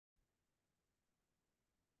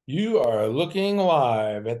You are looking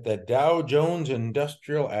live at the Dow Jones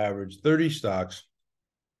Industrial Average, 30 stocks.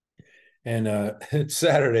 And it's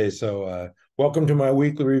Saturday, so welcome to my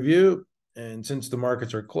weekly review. And since the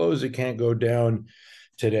markets are closed, it can't go down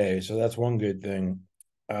today. So that's one good thing.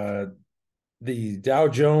 The Dow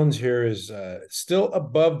Jones here is still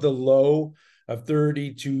above the low of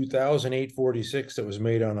 32,846 that was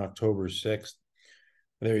made on October 6th.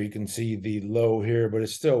 There you can see the low here, but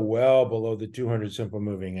it's still well below the 200 simple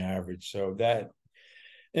moving average. So that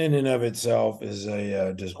in and of itself is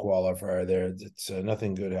a disqualifier there. It's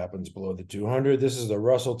nothing good happens below the 200. This is the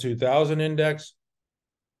Russell 2000 index.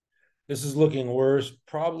 This is looking worse,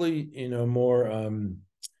 probably, more,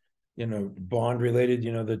 bond related,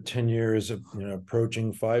 the 10 years of,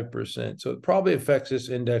 approaching 5%. So it probably affects this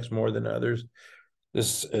index more than others.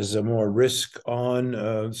 This is a more risk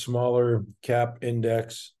on smaller cap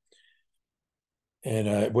index, and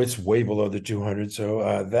it's way below the 200.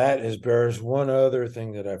 So that is bearish. One other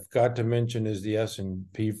thing that I've got to mention is the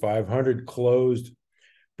S&P 500 closed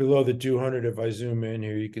below the 200. If I zoom in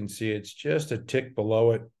here, you can see it's just a tick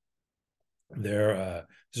below it. They're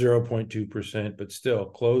 0.2%, but still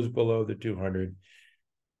closed below the 200.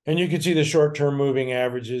 And you can see the short-term moving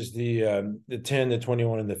averages, the 10, the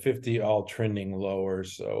 21, and the 50 all trending lower.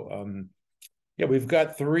 So yeah, we've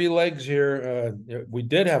got three legs here. We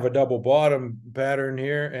did have a double bottom pattern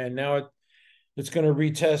here, and now it's going to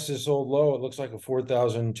retest this old low. It looks like a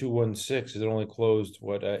 4,216. It only closed,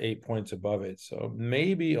 8 points above it. So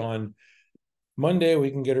maybe on Monday we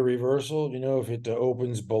can get a reversal. If it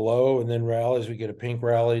opens below and then rallies, we get a pink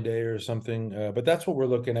rally day or something. But that's what we're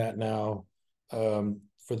looking at now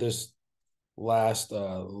for this last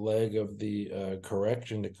leg of the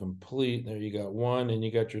correction to complete. There you got one, and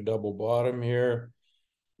you got your double bottom here,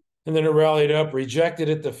 and then it rallied up, rejected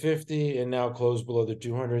at the 50, and now closed below the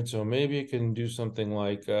 200. So maybe it can do something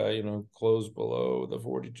like close below the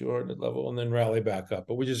 4,200 level and then rally back up.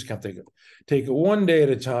 But we just can't take it one day at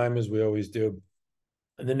a time, as we always do.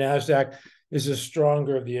 And the Nasdaq is the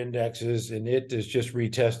stronger of the indexes, and it is just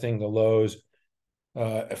retesting the lows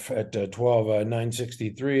at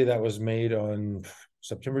 12,963. That was made on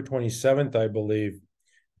September 27th, I believe.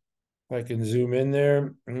 If I can zoom in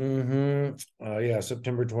there. Yeah,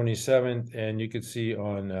 September 27th. And you could see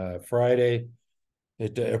on Friday,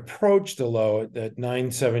 it approached the low at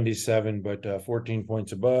 977, but 14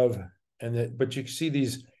 points above. But you can see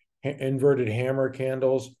these inverted hammer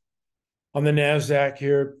candles on the Nasdaq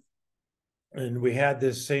here. And we had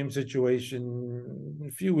this same situation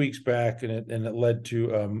a few weeks back, and it led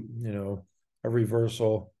to a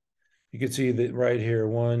reversal. You can see that right here,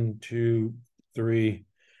 1, 2, 3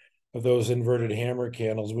 of those inverted hammer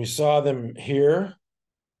candles. We saw them here,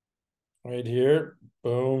 right here,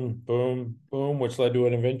 boom, boom, boom, which led to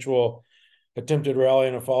an eventual attempted rally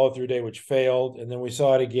and a follow-through day, which failed. And then we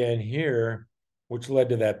saw it again here, which led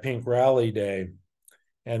to that pink rally day.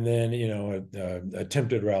 And then,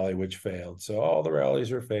 attempted rally, which failed. So all the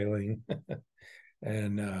rallies are failing.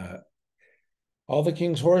 And all the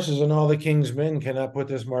king's horses and all the king's men cannot put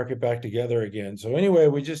this market back together again. So anyway,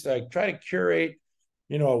 I try to curate,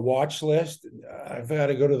 a watch list. I've got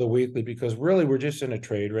to go to the weekly because really we're just in a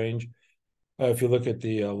trade range. If you look at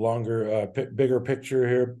the longer, bigger picture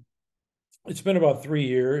here, it's been about 3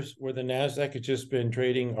 years where the Nasdaq has just been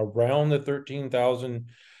trading around the 13,000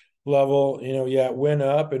 level. Yeah, it went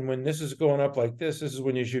up, and when this is going up like this is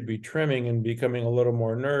when you should be trimming and becoming a little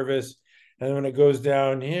more nervous. And when it goes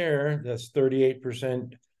down here, that's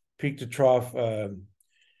 38% peak to trough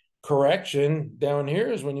correction. Down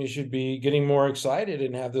here is when you should be getting more excited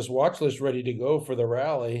and have this watch list ready to go for the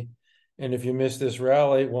rally. And if you miss this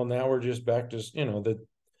rally, well, now we're just back to the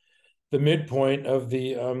midpoint of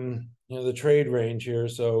the trade range here.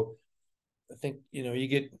 So I think you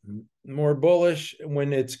get more bullish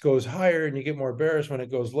when it goes higher, and you get more bearish when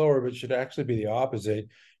it goes lower, but it should actually be the opposite.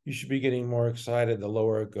 You should be getting more excited the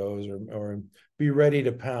lower it goes, or be ready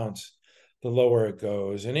to pounce the lower it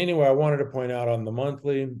goes. And anyway, I wanted to point out on the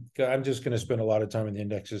monthly, I'm just going to spend a lot of time in the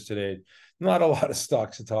indexes today. Not a lot of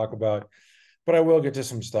stocks to talk about, but I will get to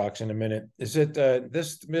some stocks in a minute. Is it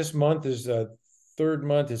this month is third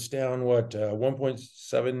month? It's down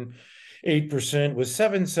 1.78% with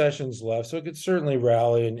 7 sessions left, so it could certainly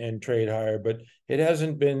rally and trade higher, but it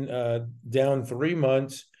hasn't been down 3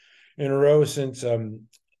 months in a row since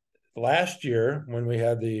last year when we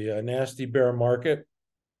had the nasty bear market.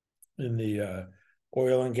 In the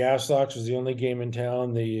oil and gas stocks was the only game in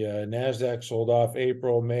town. The Nasdaq sold off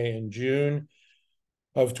April, May, and June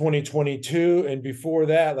of 2022, and before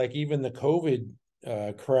that, like even the COVID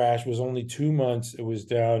crash was only 2 months. It was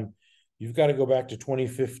down. You've got to go back to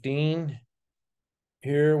 2015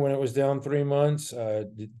 here when it was down 3 months,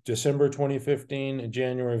 December 2015,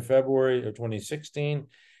 January, February of 2016.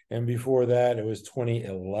 And before that, it was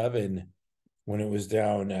 2011 when it was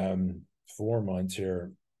down 4 months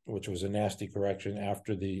here, which was a nasty correction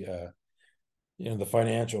after the the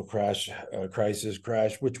financial crisis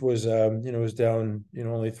crash, which was was down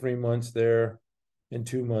only 3 months there and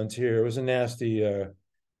 2 months here. It was a nasty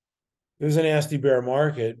bear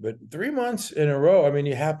market, but 3 months in a row. I mean,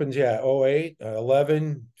 it happens, yeah, 08,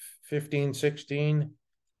 11, 15, 16,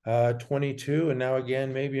 22, and now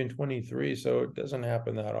again, maybe in 23. So it doesn't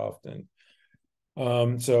happen that often.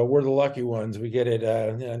 So we're the lucky ones. We get it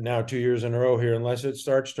now 2 years in a row here, unless it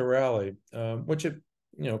starts to rally, which it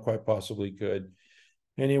quite possibly could.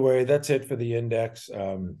 Anyway, that's it for the index.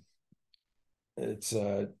 It's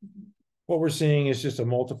what we're seeing is just a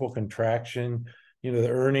multiple contraction. The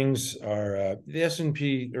earnings are the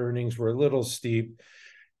S&P earnings were a little steep,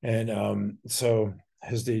 and so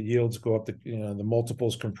as the yields go up, the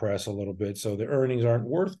multiples compress a little bit, so the earnings aren't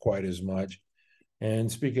worth quite as much.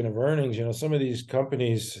 And speaking of earnings, some of these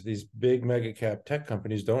companies, these big mega cap tech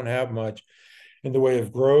companies, don't have much in the way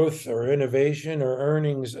of growth or innovation or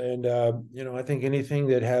earnings. And I think anything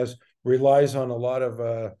that relies on a lot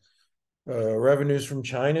of revenues from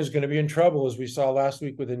China is going to be in trouble, as we saw last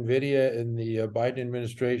week with NVDA and the Biden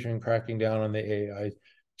administration cracking down on the AI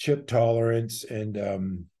chip tolerance.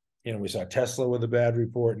 And we saw Tesla with a bad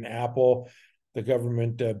report, and Apple. The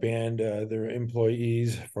government banned their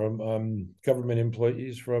employees from government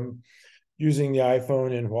employees from using the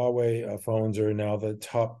iPhone, and Huawei phones are now the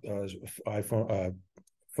top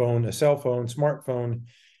smartphone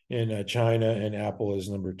in China, and Apple is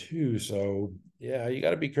number 2. So yeah, you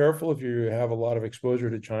got to be careful if you have a lot of exposure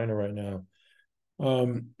to China right now.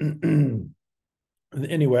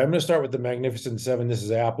 Anyway, I'm going to start with the Magnificent Seven. This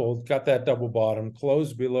is Apple. Got that double bottom,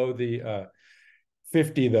 closed below the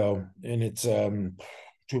 50 though, and it's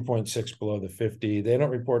 2.6 below the 50. They don't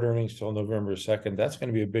report earnings till November 2nd. That's going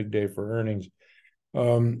to be a big day for earnings.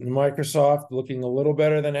 Microsoft looking a little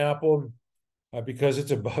better than Apple because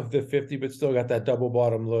it's above the 50, but still got that double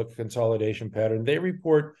bottom look, consolidation pattern. They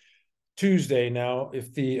report Tuesday. Now,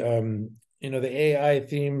 if the the AI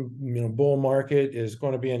theme bull market is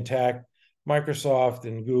going to be intact, Microsoft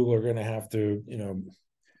and Google are going to have to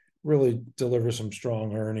really deliver some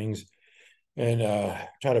strong earnings and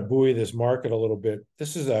try to buoy this market a little bit.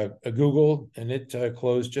 This is a Google, and it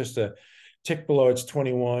closed just a tick below its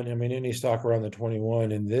 21. I mean, any stock around the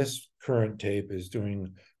 21 in this current tape is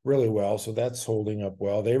doing really well, so that's holding up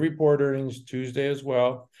well. They report earnings Tuesday as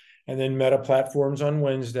well, and then Meta Platforms on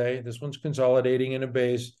Wednesday. This one's consolidating in a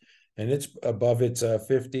base, and it's above its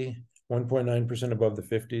 50, 1.9% above the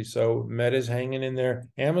 50. So Meta's hanging in there.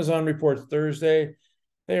 Amazon reports Thursday.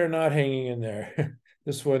 They are not hanging in there.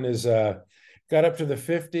 This one is got up to the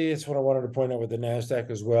 50. It's what I wanted to point out with the Nasdaq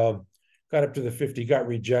as well. Got up to the 50, got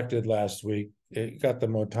rejected last week. It got the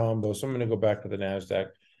Motambo. So I'm going to go back to the Nasdaq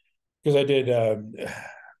because I did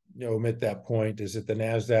omit that point, is that the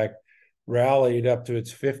Nasdaq rallied up to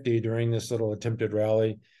its 50 during this little attempted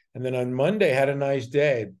rally. And then on Monday had a nice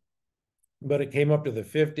day, but it came up to the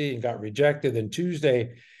 50 and got rejected. Then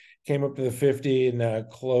Tuesday came up to the 50 and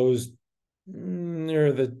closed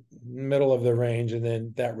near the middle of the range. And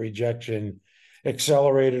then that rejection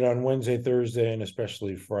accelerated on Wednesday, Thursday, and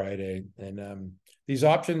especially Friday. And these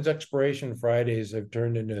options expiration Fridays have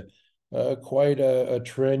turned into quite a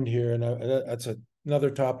trend here. And that's another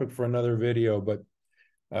topic for another video, but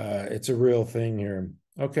it's a real thing here.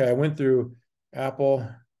 Okay, I went through Apple,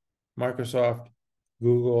 Microsoft,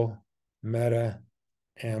 Google, Meta,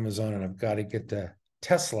 Amazon, and I've got to get to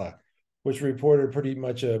Tesla, which reported pretty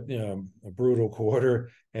much a brutal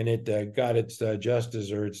quarter, and it got its just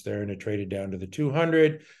desserts there, and it traded down to the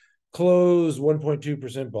 200, closed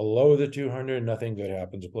 1.2% below the 200. Nothing good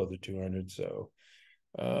happens below the 200, so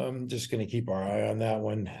just going to keep our eye on that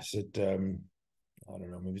one. Is it I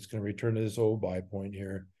don't know, maybe it's going to return to this old buy point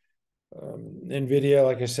here. NVIDIA,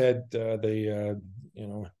 like I said,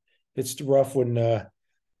 it's rough when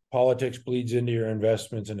politics bleeds into your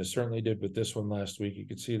investments, and it certainly did with this one last week. You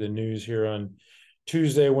could see the news here on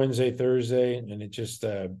Tuesday, Wednesday, Thursday, and it just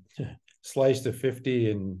sliced to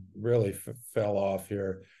 50 and really fell off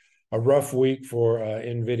here. A rough week for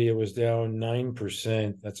NVIDIA, was down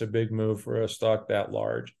 9%. That's a big move for a stock that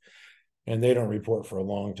large. And they don't report for a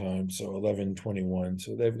long time, so 11/21.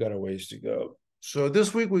 So they've got a ways to go. So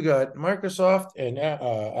this week we got Microsoft and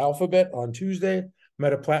Alphabet on Tuesday,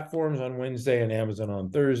 Meta Platforms on Wednesday, and Amazon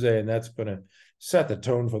on Thursday. And that's going to set the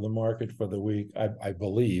tone for the market for the week, I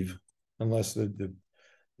believe, unless the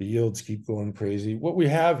yields keep going crazy. What we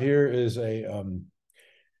have here is a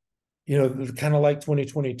kind of like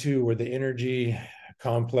 2022, where the energy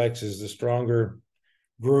complex is the stronger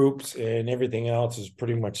groups and everything else is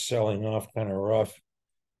pretty much selling off kind of rough.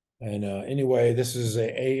 And anyway, this is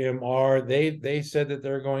a AMR. They said that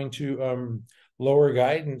they're going to lower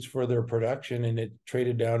guidance for their production, and it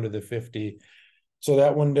traded down to the 50. So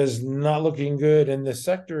that one does not looking good. And the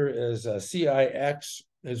sector is CEIX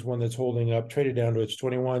is one that's holding up, traded down to its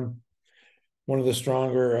 21. One of the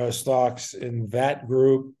stronger stocks in that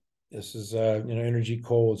group. This is energy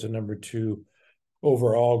coal is a number 2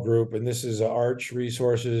 overall group, and this is Arch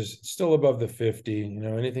Resources, still above the 50.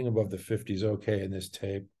 Anything above the 50 is okay in this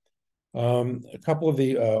tape. A couple of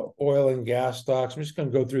the oil and gas stocks. I'm just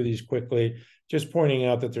going to go through these quickly, just pointing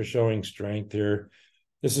out that they're showing strength here.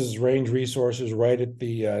 This is Range Resources right at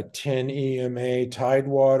the 10 EMA.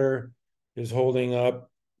 Tidewater is holding up.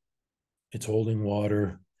 It's holding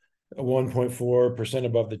water 1.4%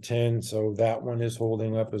 above the 10, so that one is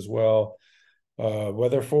holding up as well.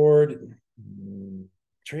 Weatherford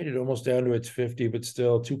traded almost down to its 50, but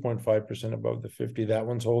still 2.5% above the 50. That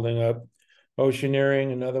one's holding up.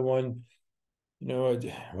 Oceaneering, another one,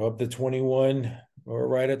 up the 21 or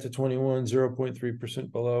right at the 21,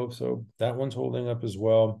 0.3% below. So that one's holding up as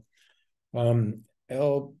well.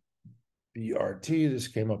 LBRT, this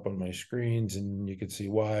came up on my screens, and you can see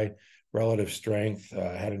why. Relative strength,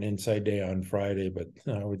 had an inside day on Friday, but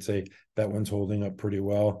I would say that one's holding up pretty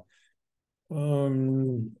well.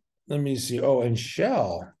 Let me see. Oh, and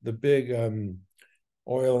SHEL, the big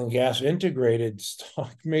oil and gas integrated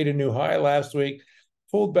stock, made a new high last week,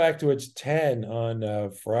 pulled back to its 10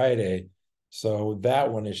 on Friday. So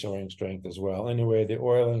that one is showing strength as well. Anyway, the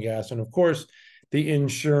oil and gas, and of course, the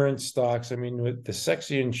insurance stocks. I mean, the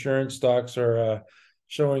sexy insurance stocks are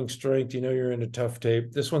showing strength. You're in a tough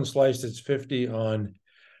tape. This one sliced its 50 on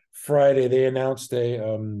Friday. They announced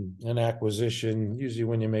an acquisition. Usually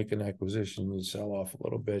when you make an acquisition, you sell off a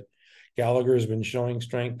little bit. Gallagher has been showing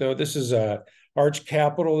strength, though. This is Arch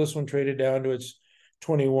Capital. This one traded down to its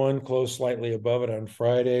 21, closed slightly above it on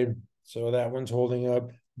Friday. So that one's holding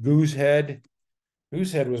up. Goosehead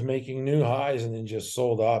was making new highs and then just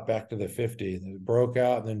sold off back to the 50. It broke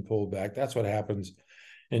out and then pulled back. That's what happens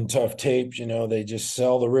in tough tapes. They just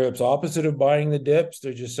sell the rips. Opposite of buying the dips,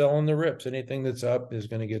 they're just selling the rips. Anything that's up is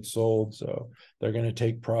going to get sold. So they're going to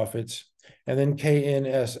take profits. And then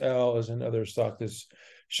KNSL is another stock that's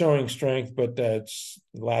showing strength, but that's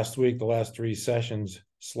last week, the last 3 sessions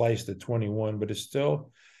sliced at 21, but it's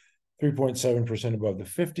still 3.7% above the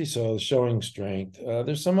 50, so showing strength.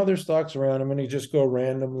 There's some other stocks around. I'm going to just go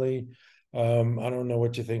randomly. I don't know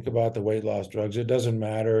what you think about the weight loss drugs. It doesn't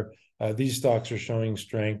matter. These stocks are showing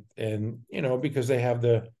strength, and because they have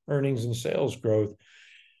the earnings and sales growth.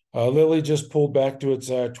 Lilly just pulled back to its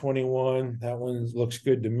 21. That one looks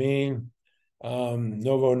good to me.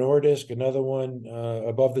 Novo Nordisk, another one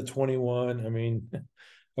above the 21. I mean,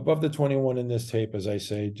 above the 21 in this tape, as I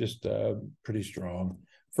say, just pretty strong.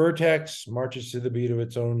 VRTX marches to the beat of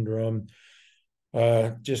its own drum,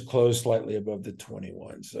 just closed slightly above the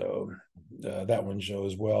 21. So that one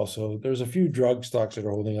shows well. So there's a few drug stocks that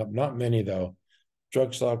are holding up, not many though.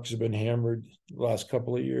 Drug stocks have been hammered the last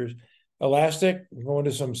couple of years. Elastic, going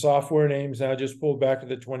to some software names now, just pulled back to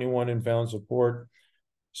the 21 and found support.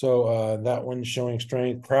 So that one's showing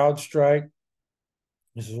strength. CrowdStrike,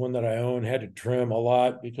 this is one that I own, had to trim a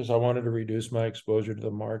lot because I wanted to reduce my exposure to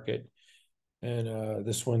the market. And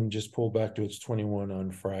this one just pulled back to its 21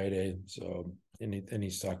 on Friday. So any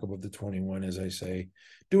stock above the 21, as I say,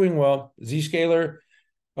 doing well. Zscaler,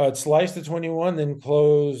 it sliced the 21, then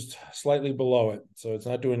closed slightly below it. So it's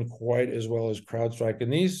not doing quite as well as CrowdStrike.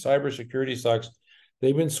 And these cybersecurity stocks,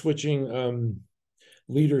 they've been switching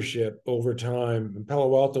leadership over time. And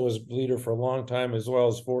Palo Alto was leader for a long time, as well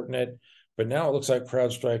as Fortinet. But now it looks like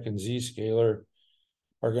CrowdStrike and Zscaler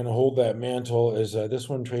are going to hold that mantle, as this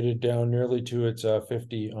one traded down nearly to its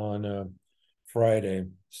 50 on Friday.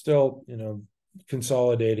 Still,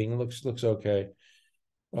 consolidating. Looks okay.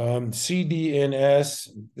 CDNS,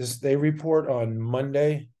 they report on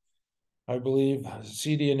Monday, I believe.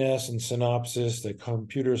 CDNS and Synopsys, the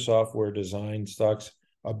computer software design stocks,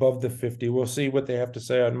 above the 50. We'll see what they have to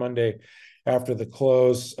say on Monday after the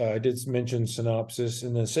close. I did mention Synopsys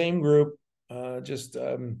in the same group, just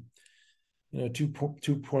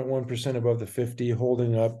 2.1% above the 50,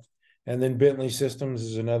 holding up. And then Bentley Systems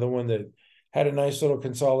is another one that had a nice little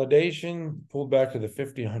consolidation, pulled back to the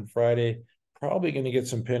 50 on Friday. Probably going to get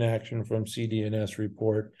some pin action from CDNS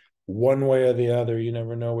report one way or the other. You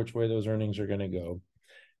never know which way those earnings are going to go.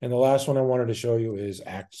 And the last one I wanted to show you is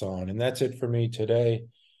AXON. And that's it for me today.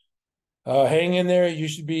 Hang in there. You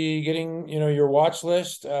should be getting, your watch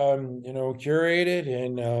list, curated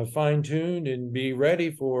and fine-tuned and be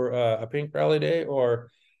ready for a pink rally day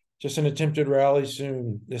or just an attempted rally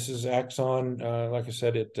soon. This is AXON. Like I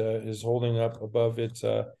said, it is holding up above its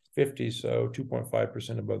 50, so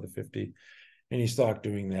 2.5% above the 50. Any stock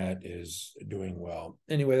doing that is doing well.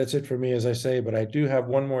 Anyway, that's it for me, as I say, but I do have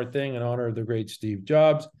one more thing in honor of the great Steve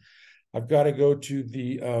Jobs. I've got to go to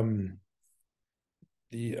the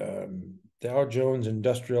Dow Jones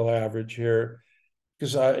Industrial Average here,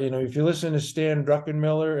 because if you listen to Stan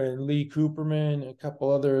Druckenmiller and Lee Cooperman, a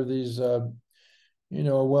couple other of these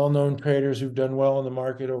well-known traders who've done well in the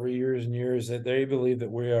market over years and years, that they believe that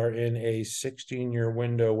we are in a 16-year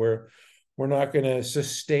window where we're not going to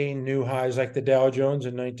sustain new highs like the Dow Jones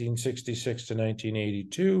in 1966 to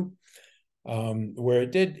 1982. Where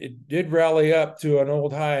it did rally up to an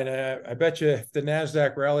old high, and I bet you if the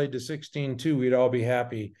Nasdaq rallied to 16.2, we'd all be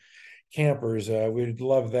happy campers. We'd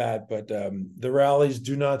love that, but the rallies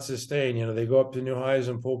do not sustain. They go up to new highs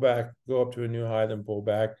and pull back, go up to a new high, then pull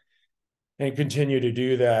back, and continue to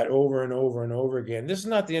do that over and over and over again. This is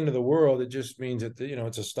not the end of the world. It just means that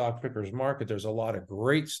it's a stock picker's market. There's a lot of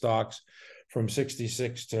great stocks from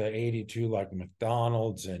 66 to 82, like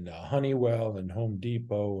McDonald's and Honeywell and Home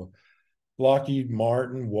Depot, Lockheed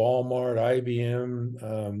Martin, Walmart,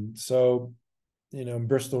 IBM,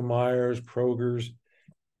 Bristol Myers, Kroger's.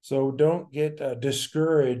 So don't get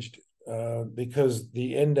discouraged because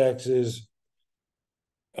the index is,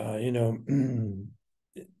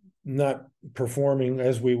 not performing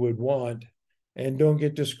as we would want. And don't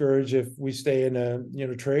get discouraged if we stay in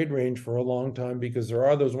a trade range for a long time, because there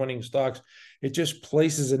are those winning stocks. It just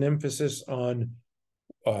places an emphasis on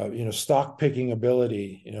stock picking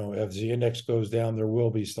ability. As the index goes down, there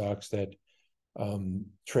will be stocks that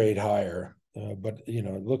trade higher. But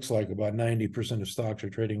it looks like about 90% of stocks are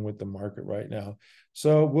trading with the market right now.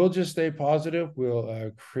 So we'll just stay positive.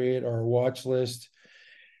 We'll create our watch list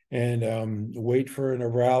and wait for a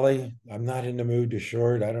rally. I'm not in the mood to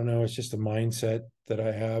short. I don't know. It's just a mindset that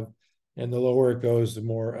I have. And the lower it goes, the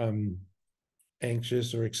more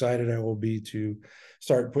anxious or excited I will be to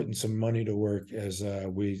start putting some money to work as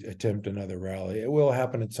we attempt another rally. It will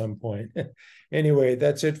happen at some point. Anyway,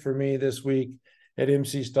 that's it for me this week at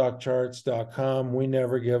mcstockcharts.com. We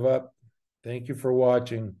never give up. Thank you for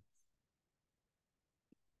watching.